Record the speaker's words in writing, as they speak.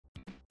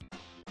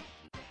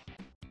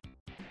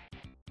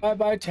Bye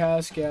bye,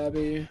 Task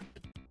Gabby.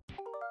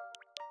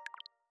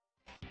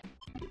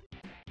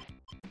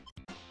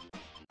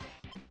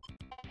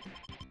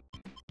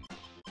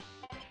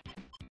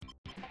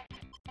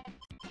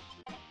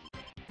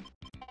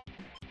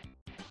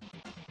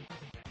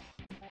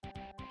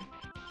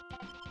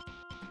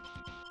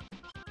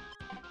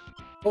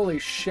 Holy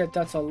shit,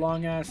 that's a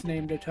long ass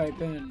name to type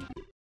in.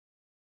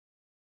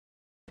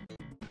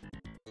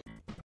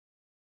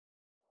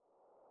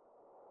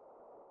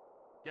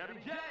 Gabby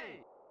J!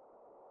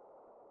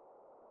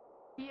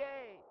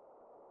 Yay!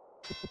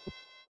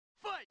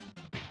 Fight!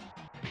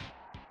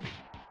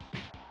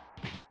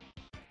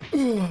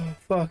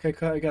 Fuck,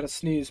 I gotta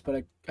sneeze, but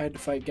I had to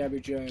fight Gabby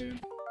J.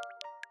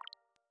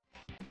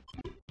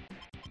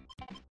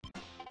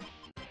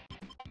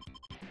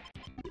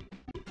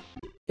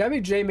 Gabby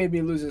J made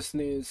me lose a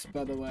sneeze,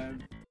 by the way.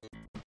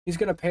 He's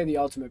gonna pay the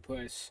ultimate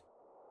price.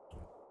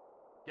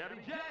 Gabby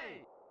J!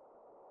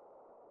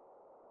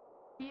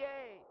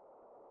 Yay!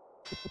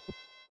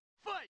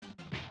 Fight!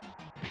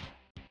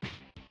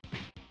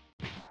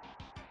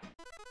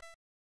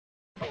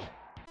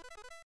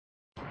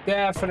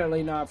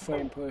 Definitely not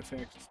frame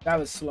perfect. That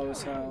was slow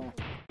as hell.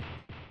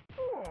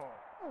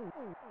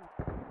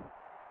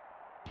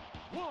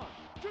 1,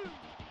 2,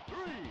 3,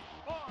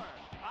 4,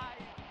 5,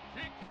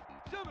 6,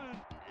 7,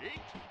 8,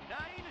 9,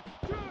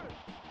 10!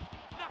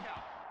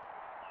 Knockout!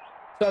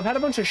 So I've had a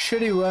bunch of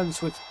shitty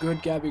runs with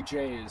good Gabby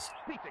J's.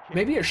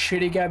 Maybe a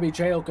shitty Gabby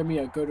J will give me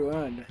a good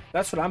run.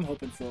 That's what I'm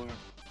hoping for.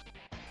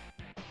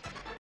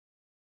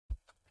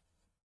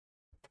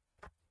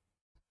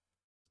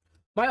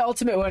 My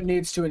ultimate one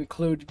needs to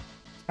include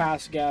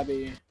past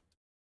Gabby.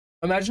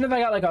 Imagine if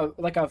I got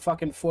like a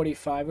fucking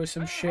 45 or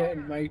some shit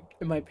in my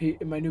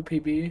new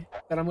PB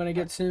that I'm gonna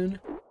get soon.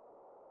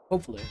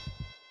 Hopefully.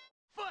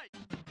 Fight!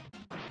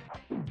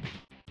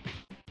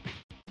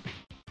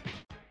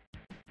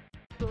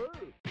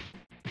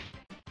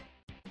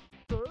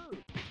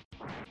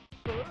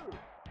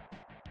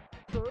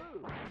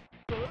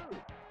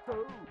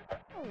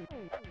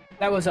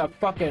 That was a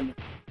fucking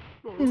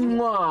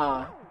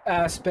mwah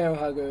ass bear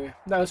hugger.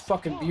 That was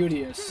fucking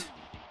beauteous.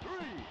 3,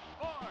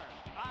 4,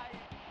 5,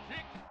 6,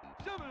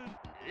 7,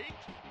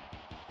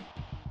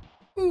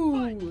 8.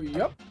 Ooh,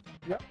 yep.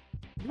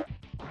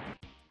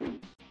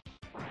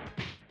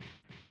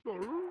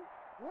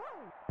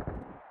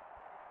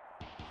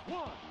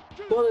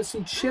 Well, there's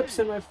some chips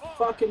in my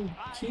fucking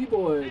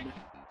keyboard.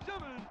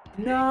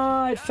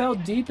 Nah, it fell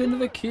deep into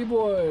the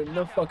keyboard.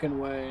 No fucking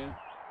way.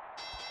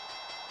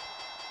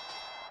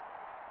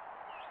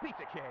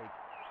 Pizza cake.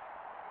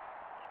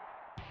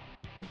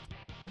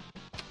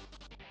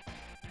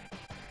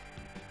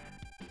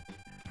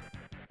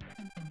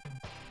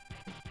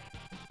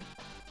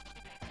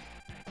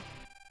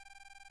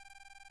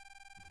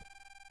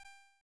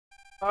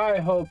 I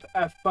hope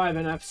F5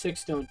 and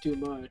F6 don't do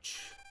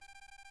much.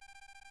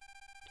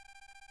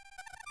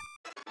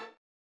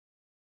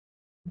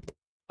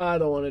 I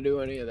don't want to do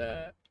any of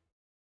that.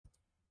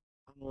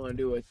 I don't want to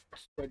do what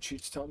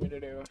spreadsheets tell me to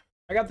do.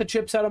 I got the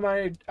chips out of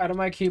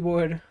my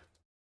keyboard.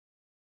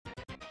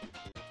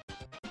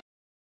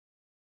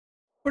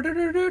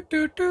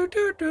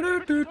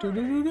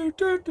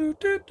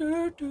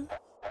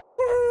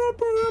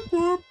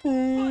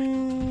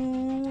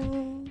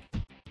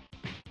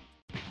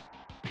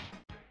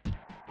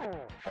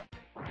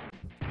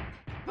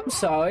 I'm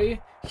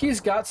sorry, he's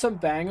got some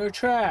banger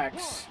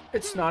tracks.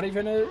 It's not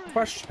even a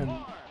question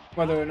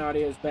whether or not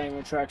he has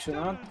banger tracks or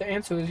not. The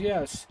answer is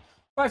yes.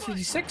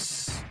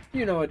 5:56.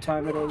 You know what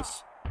time it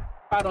is.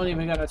 I don't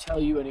even gotta tell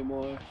you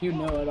anymore. You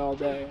know it all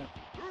day.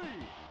 3,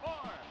 4,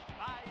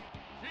 5,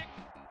 6,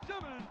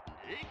 7,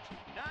 8,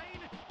 9,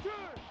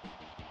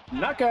 10.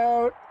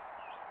 Knockout.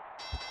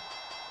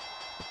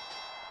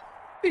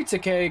 Pizza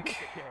cake.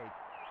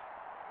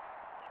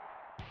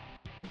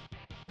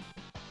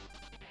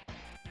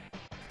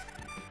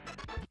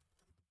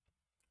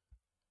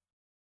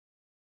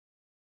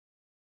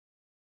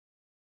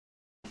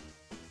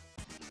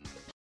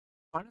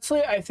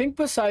 Honestly, I think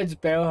besides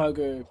Bear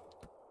Hugger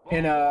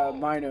in a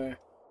minor,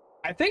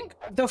 I think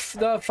the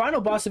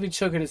final boss of each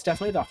circuit is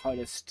definitely the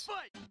hardest.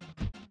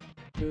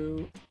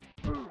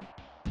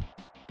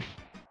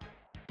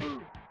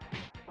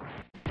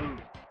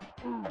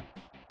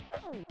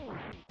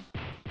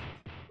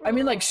 I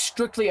mean, like,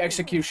 strictly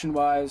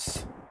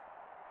execution-wise.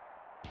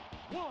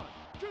 1,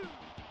 2,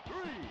 3,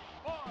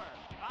 4,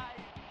 5,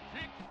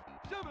 6,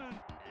 7,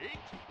 8.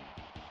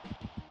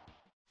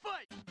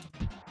 Fight!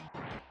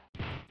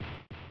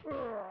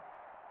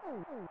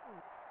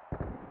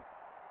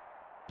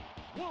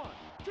 One,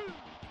 2,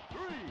 3,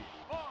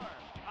 4,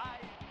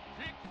 5,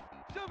 6,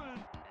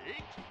 7,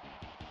 8.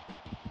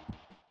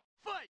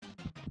 Fight!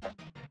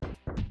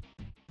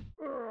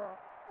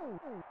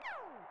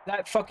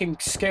 That fucking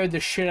scared the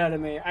shit out of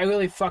me. I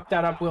really fucked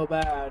that up real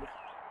bad.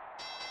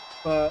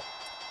 But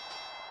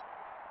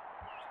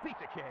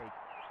Pizza cake.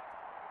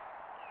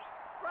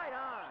 Right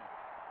on.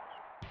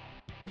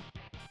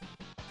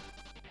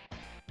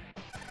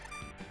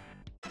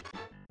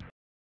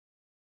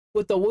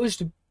 with the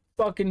worst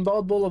fucking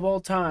bald bull of all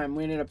time.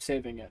 We ended up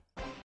saving it.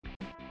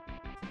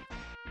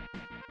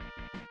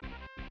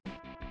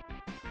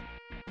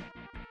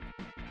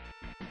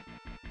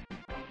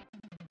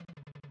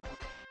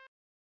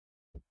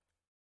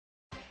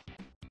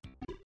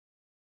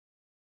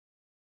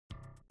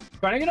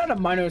 Trying to get out of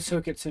minor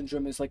circuit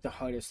syndrome is like the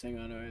hardest thing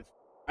on earth.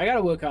 I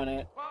gotta work on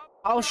it.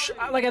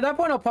 Like at that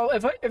point I'll probably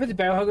if it's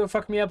bear hugger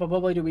fuck me up, I'll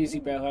probably do easy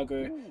bear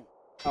hugger.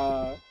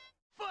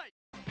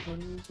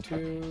 1,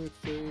 2,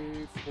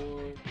 3,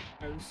 4,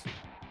 5.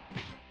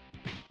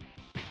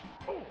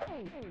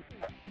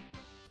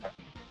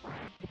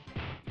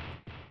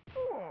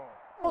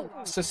 Oh,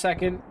 just a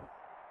second.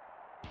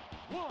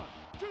 1,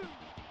 2,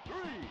 3,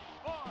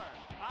 4,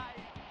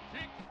 5,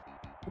 6.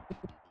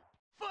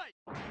 Fight.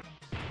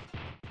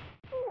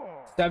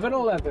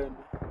 7-11.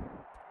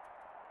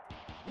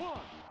 1,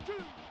 2,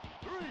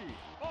 3,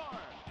 4,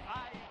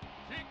 5,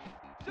 6,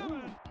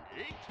 7,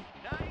 8,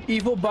 9.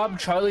 Evil Bob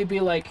Charlie be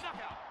like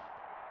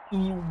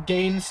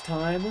gains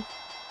time.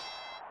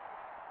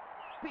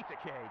 Pizza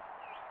cake.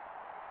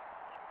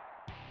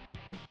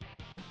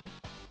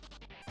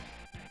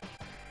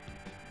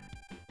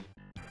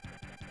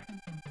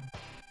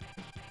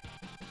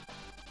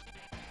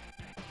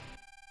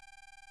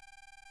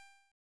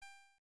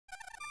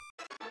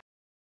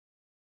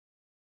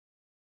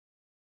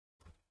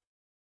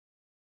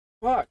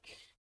 Fuck.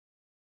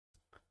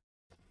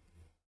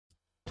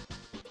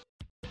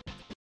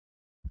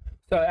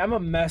 Sorry, I'm a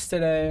mess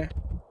today.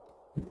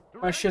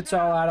 My shit's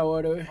all out of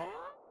order.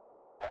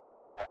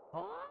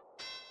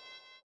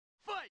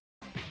 Fight.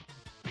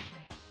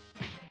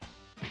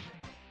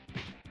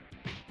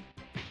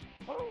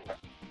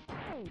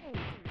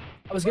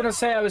 I was gonna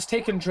say I was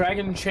taking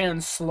Dragon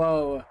Chan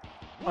slow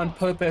on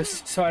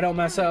purpose so I don't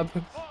mess up,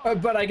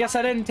 but I guess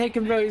I didn't take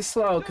him very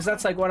slow because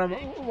that's like one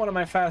of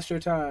my faster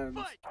times.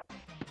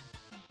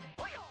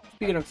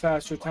 Speaking of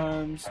faster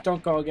times,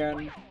 don't go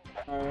again.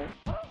 All right.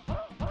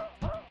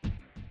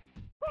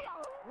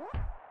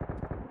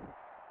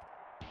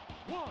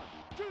 1,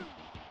 2,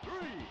 3,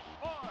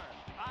 4,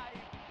 5,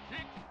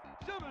 6,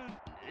 7,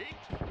 8,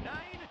 9,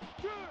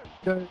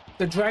 10.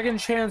 The Dragon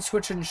Chan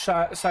switching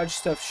side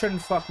stuff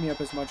shouldn't fuck me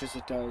up as much as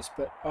it does,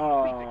 but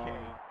oh,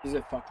 does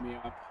it fuck me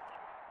up?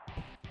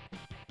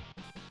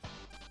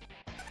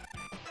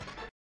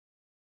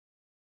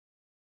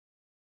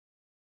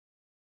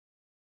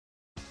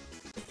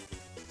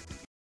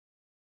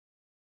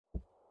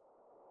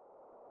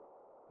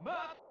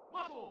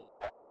 Muscle.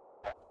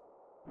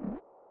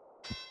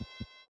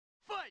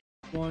 Fight.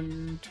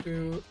 1,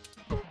 2.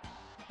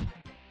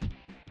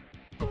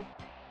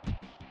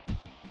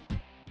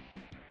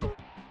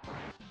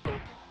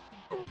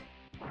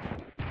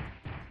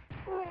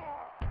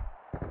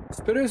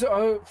 Spitters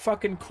are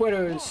fucking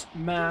quitters,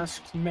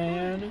 masked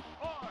man.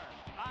 4, 5,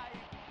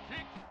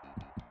 6.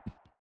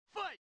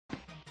 Fight.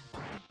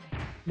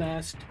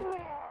 Masked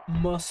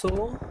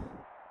muscle.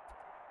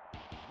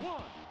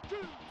 1, 2,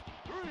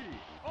 3,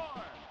 4,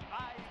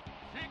 5,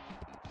 6,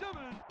 7,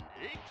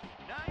 8,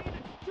 9,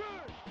 10.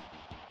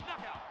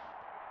 Knockout.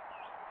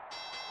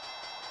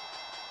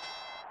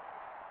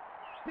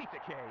 Pizza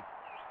cake.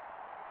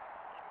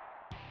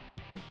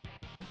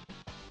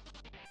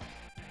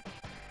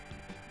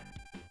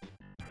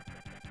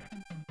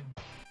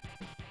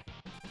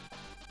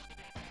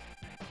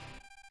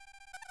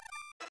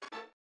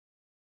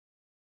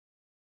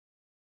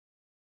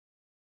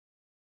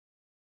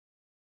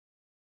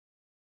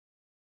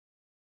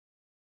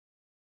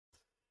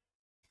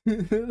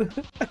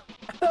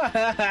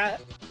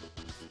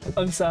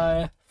 I'm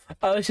sorry.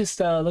 I was just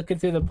looking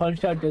through the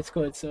Punch Out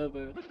Discord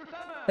server.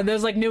 And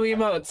there's like new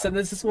emotes, and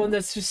there's this one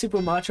that's just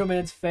Super Macho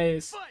Man's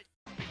face.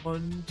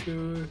 1,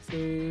 2,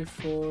 3,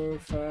 4,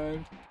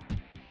 5.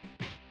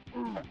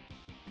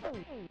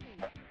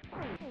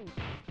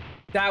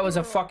 That was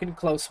a fucking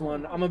close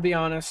one. I'm gonna be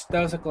honest.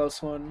 That was a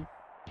close one.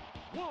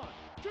 1,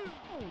 2, 3,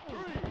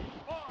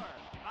 4,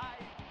 5,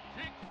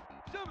 6,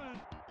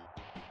 7.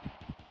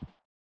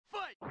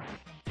 Fight.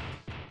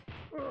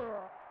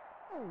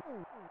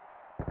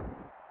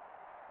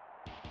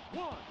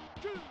 1,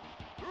 2,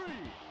 3,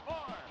 4,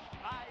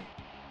 5.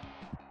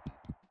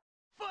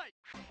 Fight.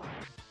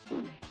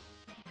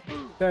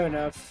 Fair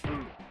enough.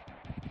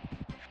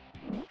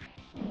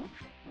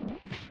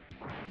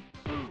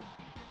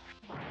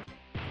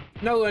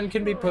 No one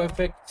can be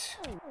perfect.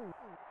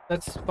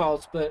 That's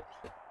false, but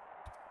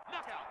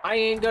I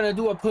ain't gonna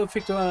do a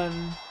perfect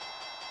run.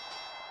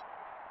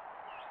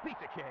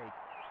 Pizza cake.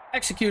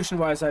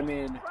 Execution-wise, I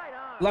mean.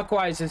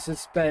 Luck-wise,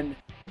 it's been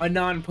a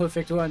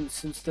non-perfect run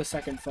since the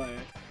second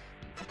fire.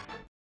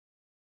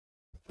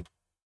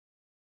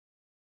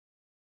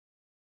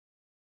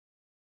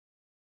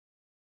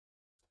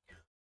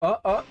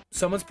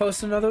 Someone's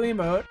posted another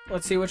emote.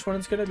 Let's see which one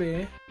it's gonna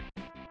be.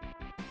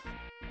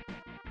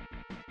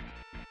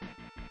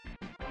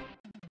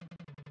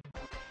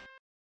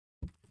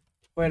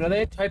 Wait, are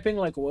they typing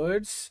like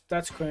words?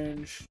 That's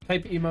cringe.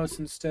 Type emotes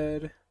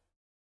instead.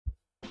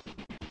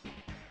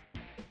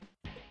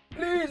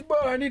 Please, bro,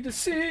 I need to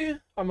see.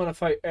 I'm gonna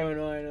fight Aaron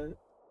Ryan.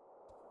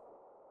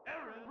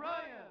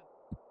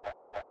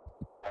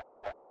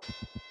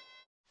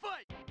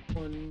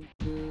 1,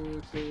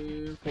 2,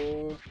 3,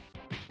 4.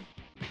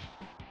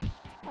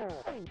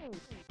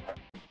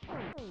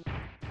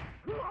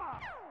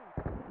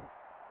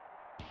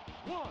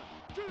 One,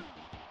 two,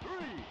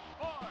 three,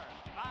 four,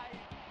 five.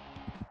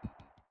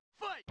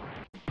 Fight!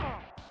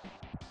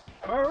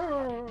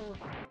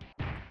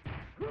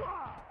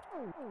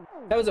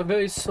 That was a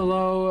very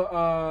slow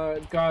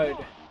guard,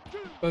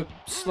 a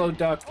slow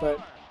duck, but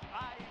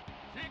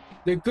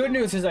the good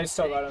news is I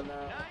still got on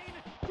that.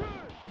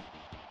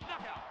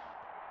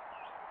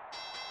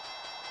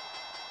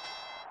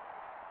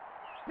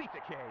 Pizza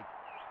cake.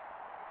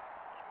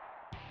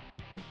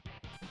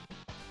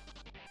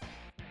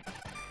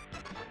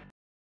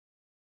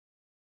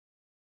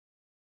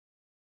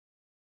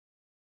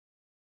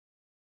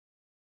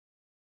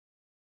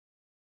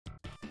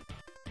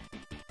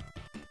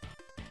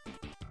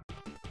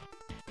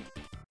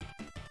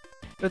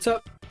 What's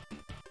up?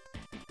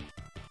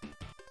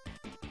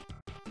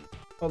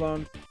 Hold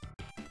on.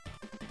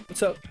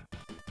 What's up?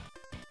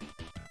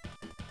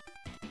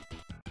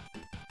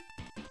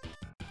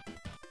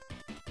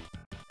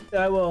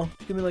 Yeah, I will.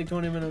 Just give me like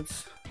 20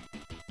 minutes.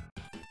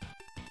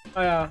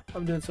 Oh yeah,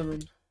 I'm doing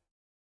something.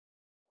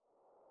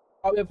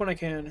 I'll be up when I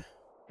can.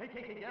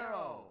 Hey,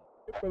 arrow.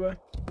 Bye bye.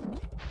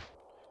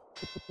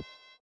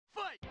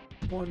 Fight!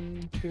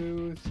 1,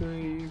 2,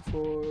 3,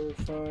 4,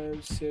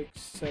 5,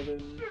 6,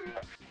 7.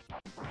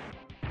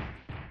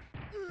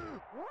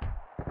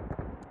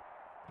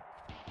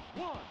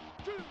 One,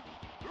 two,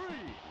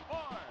 three,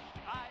 four, five,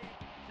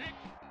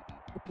 six.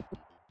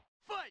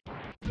 Fight!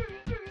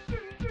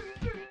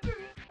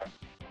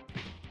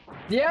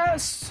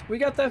 Yes! We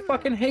got that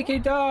fucking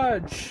Heike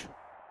dodge!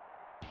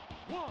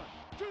 1,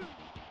 2,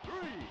 3,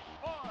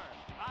 4, 5,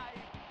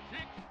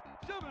 6,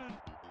 7.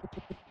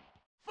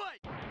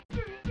 Fight!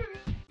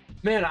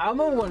 Man, I'm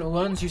the one who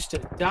runs used to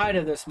die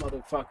to this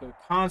motherfucker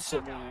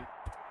constantly.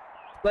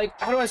 Like,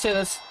 how do I say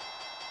this?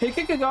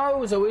 Heike Kagawa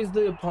was always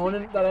the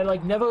opponent that I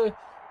like never...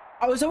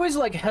 I was always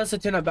like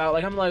hesitant about.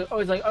 Like, I'm like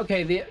always like,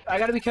 okay, I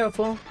gotta be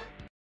careful.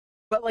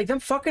 But like them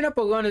fucking up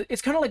a run,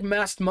 it's kind of like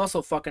masked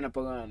muscle fucking up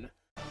a run.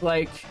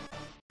 Like,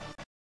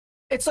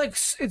 it's like,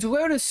 it's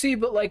rare to see,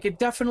 but like it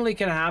definitely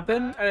can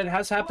happen. And it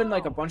has happened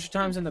like a bunch of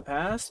times in the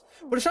past.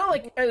 But it's not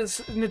like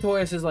as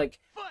notorious as like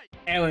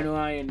Aaron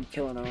Ryan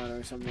killing a run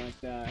or something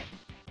like that.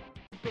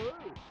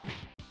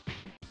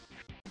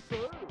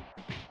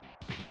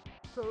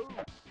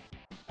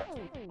 One,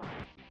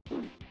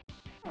 two,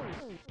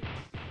 three.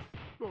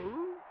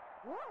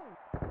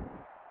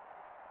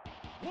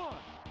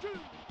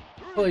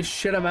 Holy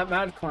shit, I'm at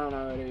Mad Clown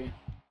already.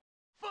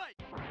 Fight!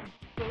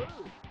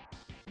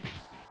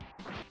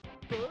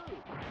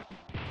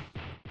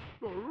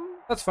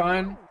 That's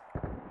fine.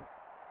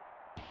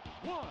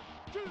 1,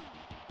 2, 3,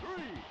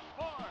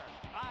 4,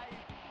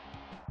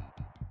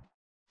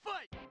 5.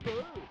 Fight!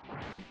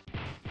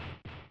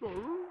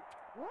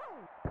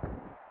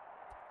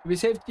 We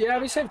saved, yeah,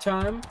 we saved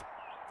time.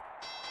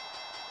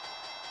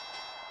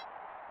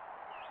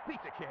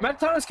 Pizza cake. Mad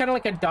Clown is kind of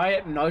like a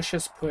diet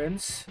nauseous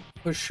prince,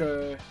 for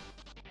sure.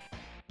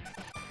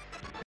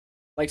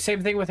 Like,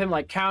 same thing with him,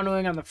 like,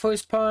 countering on the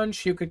first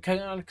punch. You could kind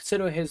of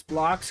consider his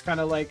blocks kind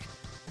of like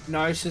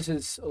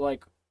Narcissus,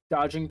 like,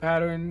 dodging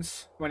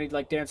patterns when he,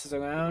 like, dances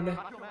around.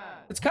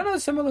 It's kind of a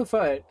similar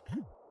fight.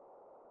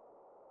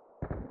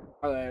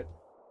 Alright.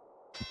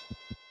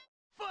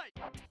 Fight!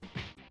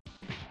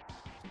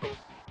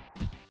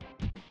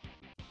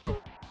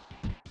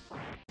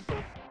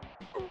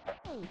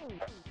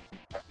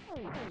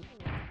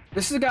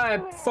 This is a guy I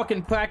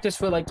fucking practiced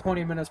for, like,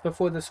 20 minutes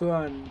before this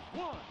run.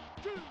 1,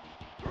 2,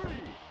 3,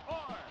 4,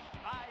 5,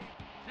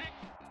 6.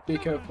 Be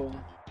careful.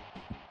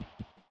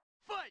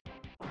 Fight!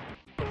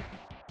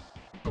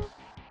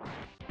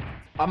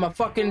 I'm a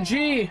fucking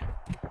G!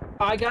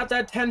 I got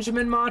that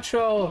Tenjimin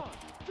Macho!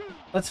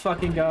 Let's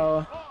fucking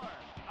go. 4,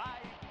 5,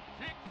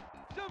 6,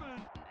 7,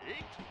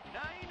 8,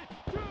 9,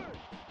 10.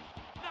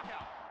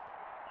 Knockout!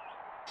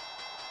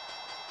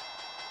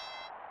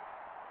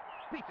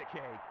 Pizza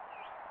cake.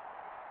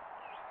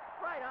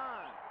 Right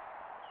on.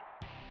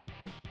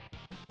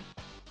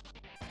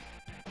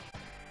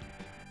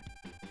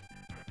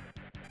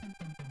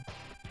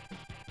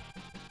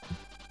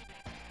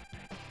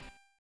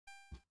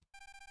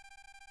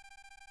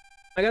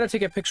 I gotta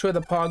take a picture of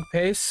the Pog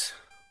pace.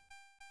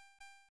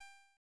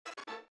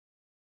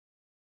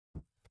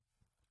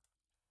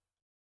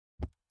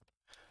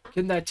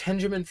 Getting that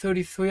Tenjimin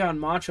 33 on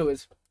Macho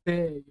is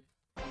big.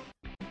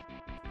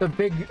 The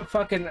big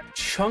fucking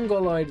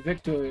chungoloid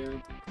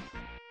victory.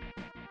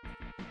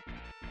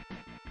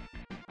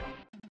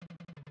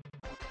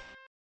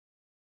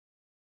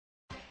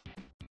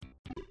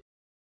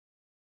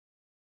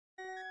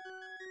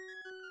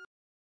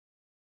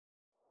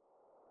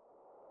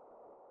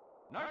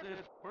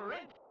 Narcissus, we're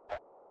in.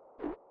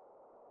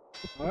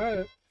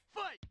 Alright.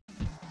 Fight!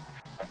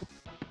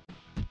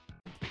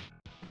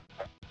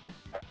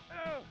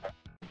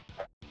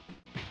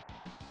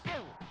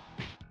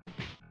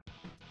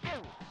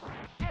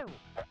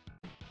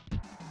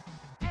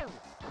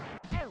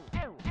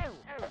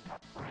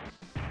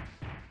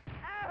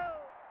 Ow!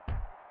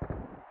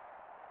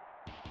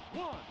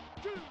 1,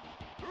 2,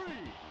 3,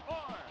 4.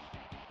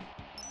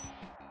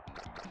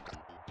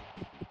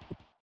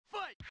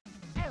 Fight!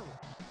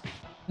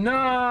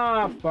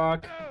 Nah,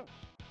 fuck.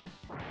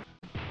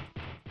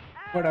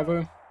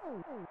 Whatever.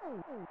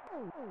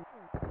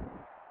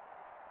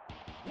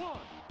 1,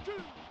 2,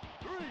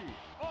 3,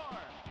 4,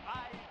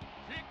 5,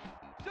 6,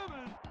 7,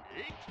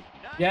 8,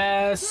 9.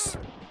 Yes.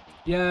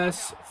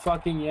 Yes.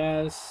 Fucking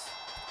yes.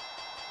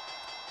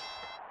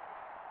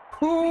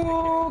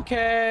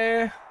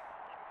 Okay.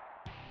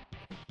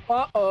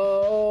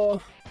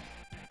 Uh-oh.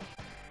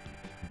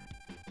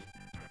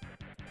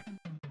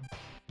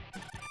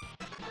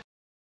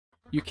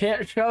 You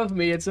can't shove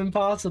me. It's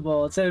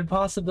impossible. It's an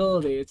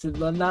impossibility. It's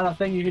not a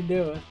thing you can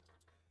do.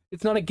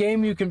 It's not a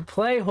game you can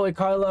play, Holy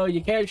Carlo.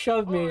 You can't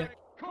shove me.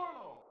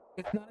 Carlo!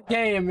 It's not a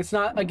game. It's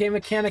not a game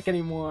mechanic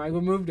anymore. I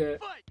removed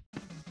it. Fight!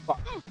 Fuck.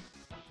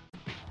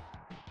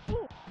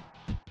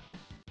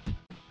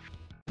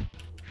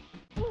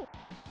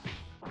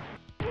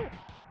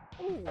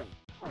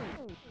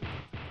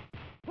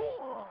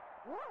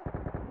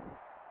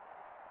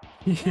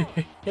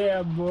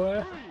 Yeah,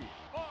 boy. 3,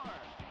 4,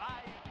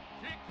 5,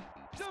 6,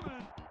 7.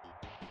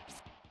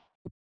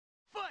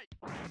 Fight!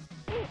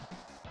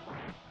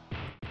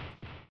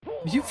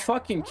 Are you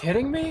fucking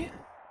kidding me?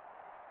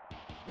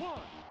 1,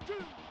 2,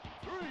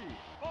 3,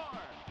 4,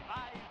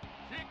 5,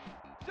 6,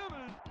 7,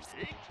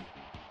 8.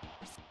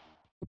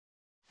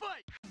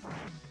 Fight!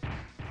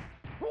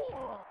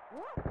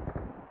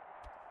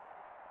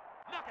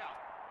 Knockout!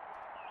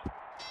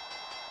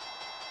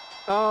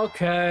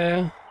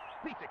 Okay.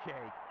 Pizza cake.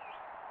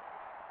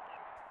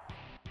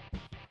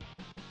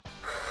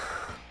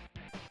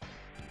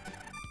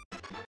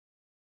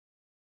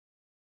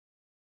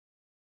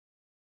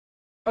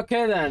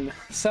 Okay then.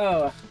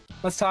 So,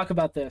 let's talk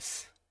about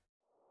this.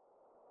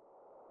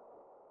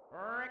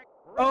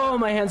 Oh,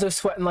 my hands are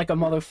sweating like a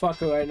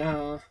motherfucker right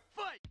now.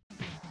 Fight!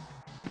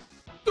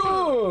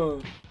 Duh!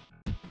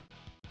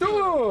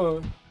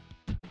 Duh!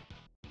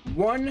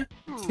 1,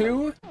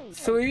 2,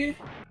 3.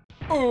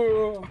 1,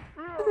 2,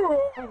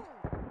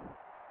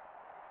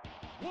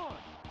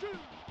 3.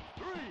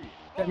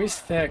 That means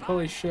thick.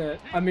 Holy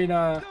shit. I mean,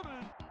 7.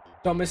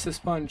 don't miss this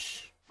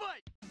punch.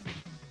 Fight!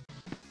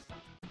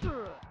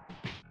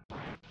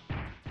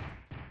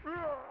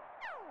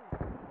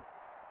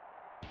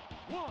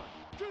 One,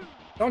 two,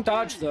 Don't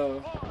dodge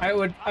though. I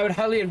would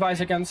highly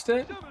advise against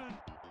it. 7.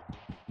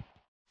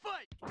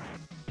 Fight!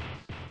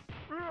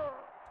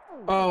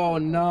 Oh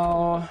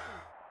no.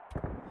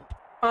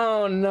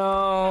 Oh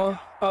no.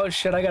 Oh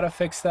shit, I gotta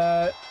fix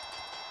that.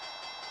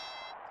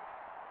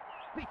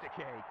 Pizza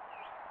cake.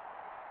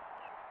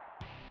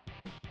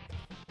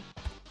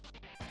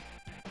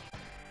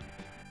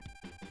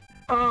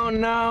 Oh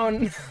no,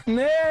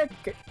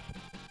 Nick!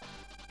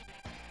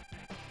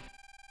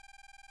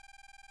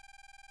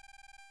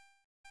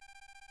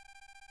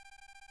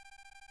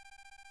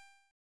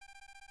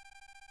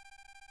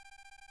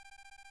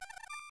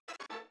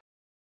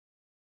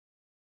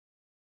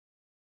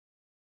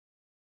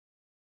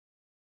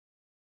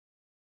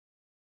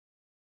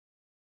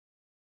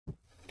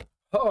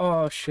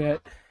 Oh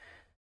shit.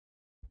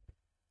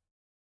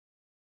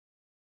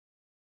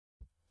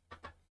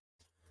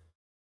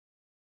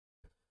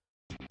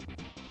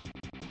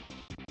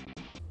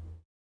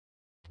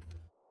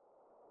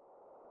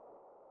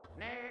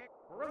 Nick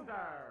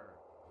Runder.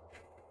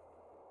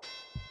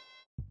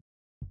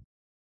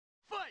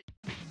 Fight!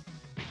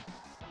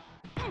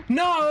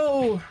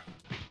 No!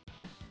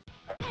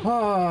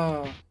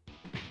 Oh.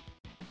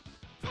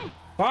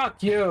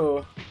 Fuck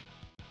you.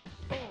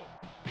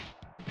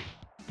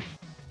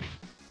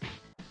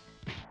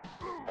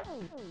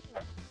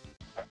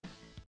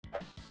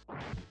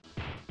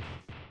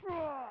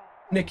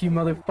 Nick, you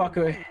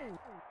motherfucker.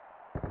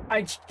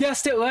 I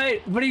guessed it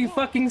right, but he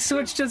fucking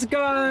switched his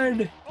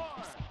guard. 4,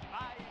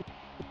 5.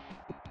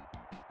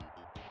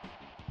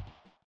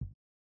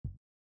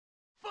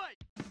 Fight!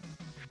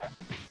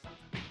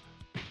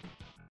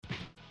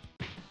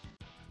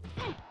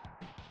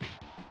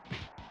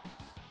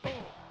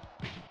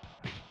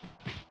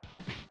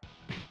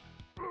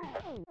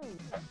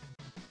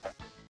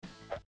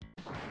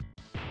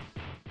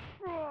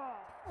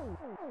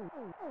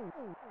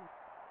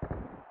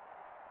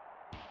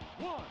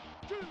 One,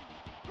 two,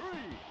 3,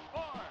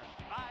 4, 5.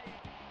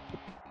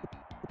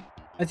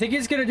 I think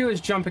he's gonna do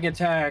his jumping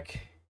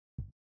attack.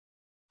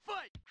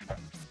 Fight!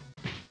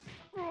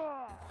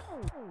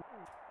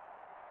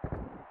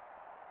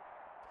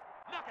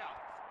 Knockout!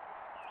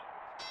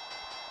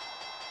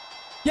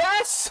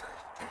 Yes!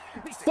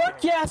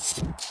 Fuck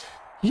yes!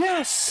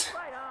 Yes!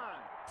 Right on!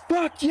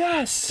 Fuck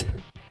yes!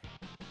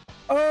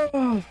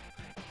 Oh,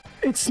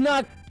 it's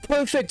not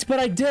perfect, but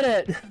I did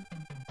it!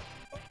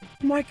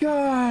 Oh my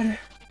god!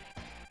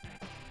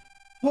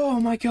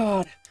 Oh my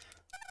god!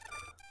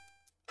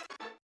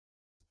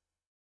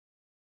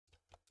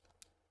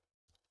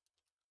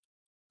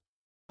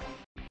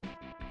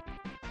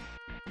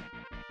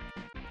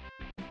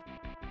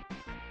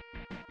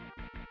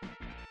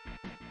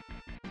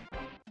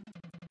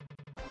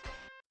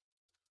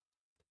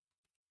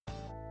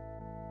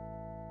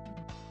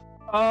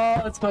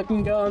 Oh, let's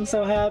fucking go. I'm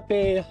so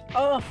happy.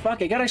 Oh,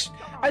 fuck.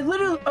 I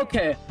literally...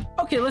 Okay.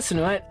 Okay, listen,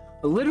 right?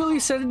 I literally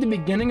said at the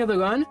beginning of the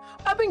run,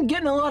 I've been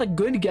getting a lot of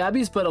good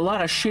Gabbies, but a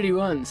lot of shitty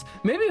runs.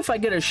 Maybe if I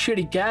get a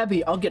shitty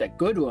Gabby, I'll get a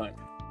good one.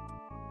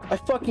 I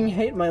fucking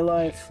hate my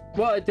life.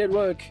 Well, it did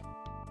work.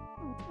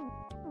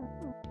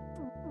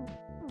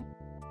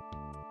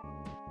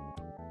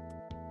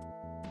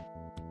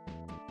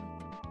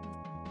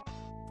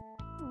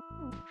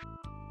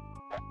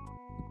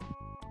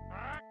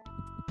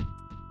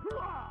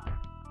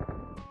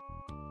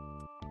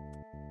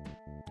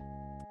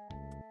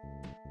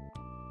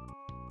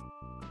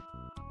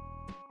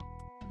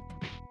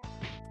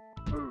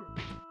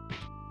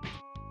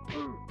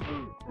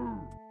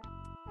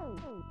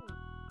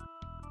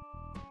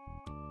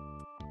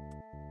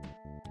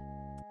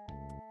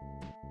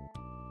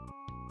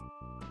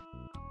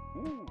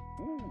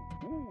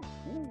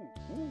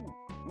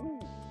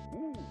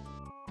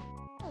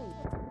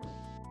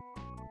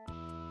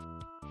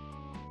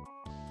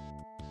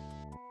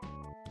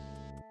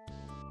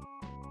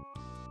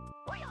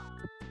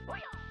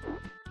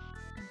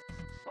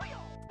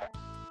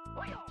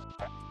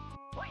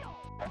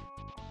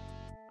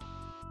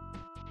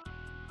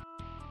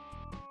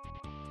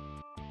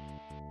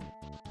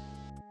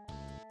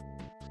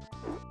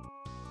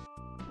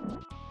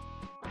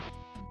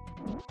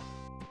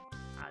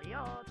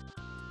 Adios.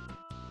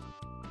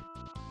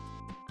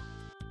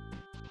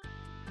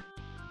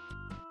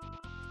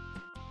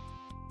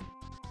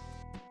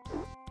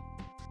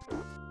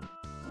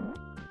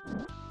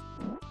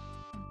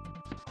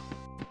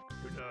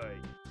 Good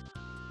night.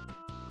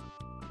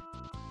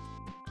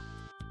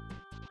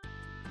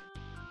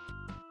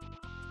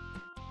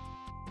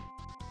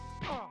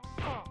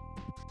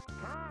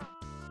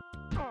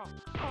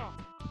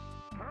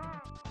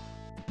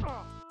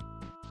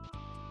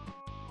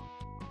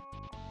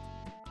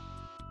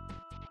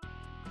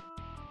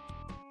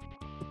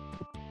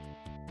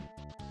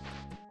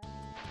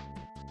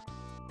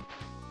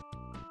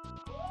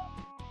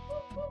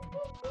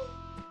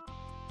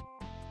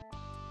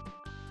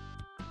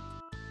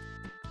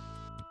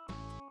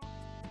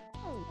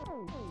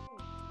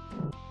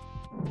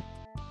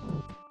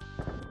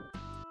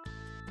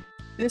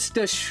 This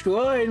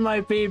destroyed my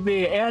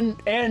PB,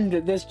 and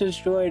this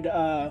destroyed,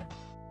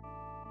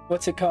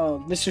 what's it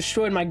called? This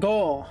destroyed my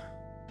goal.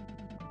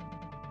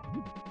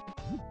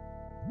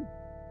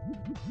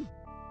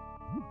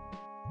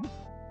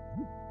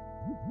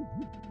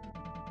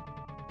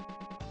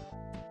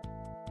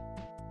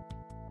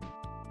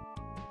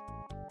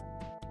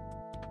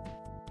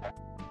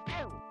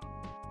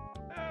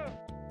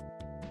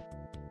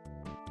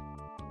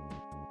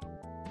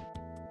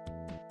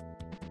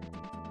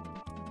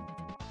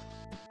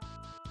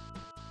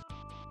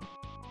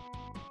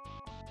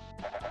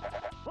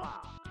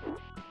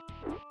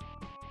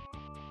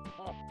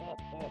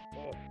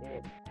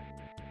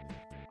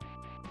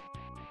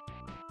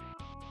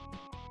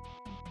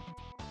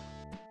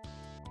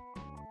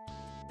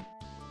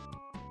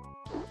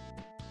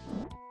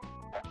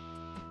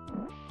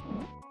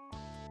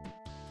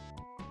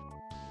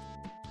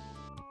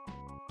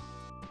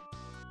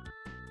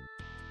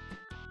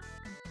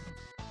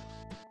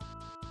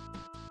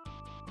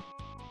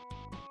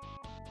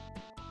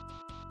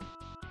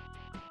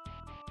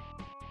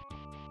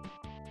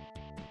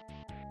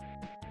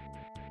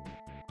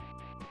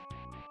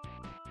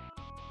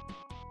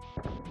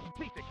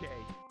 Pizza cake.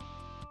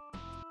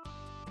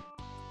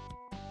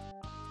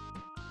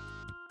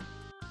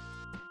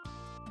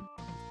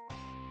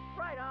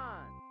 Right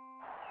on.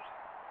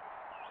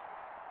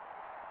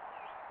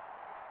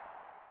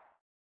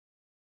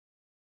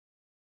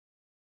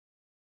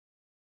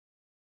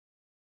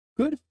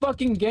 Good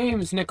fucking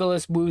games,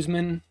 Nicholas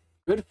Boozman.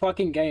 Good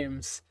fucking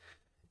games.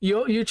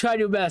 You tried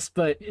your best,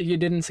 but you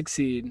didn't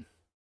succeed.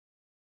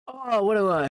 Oh, what a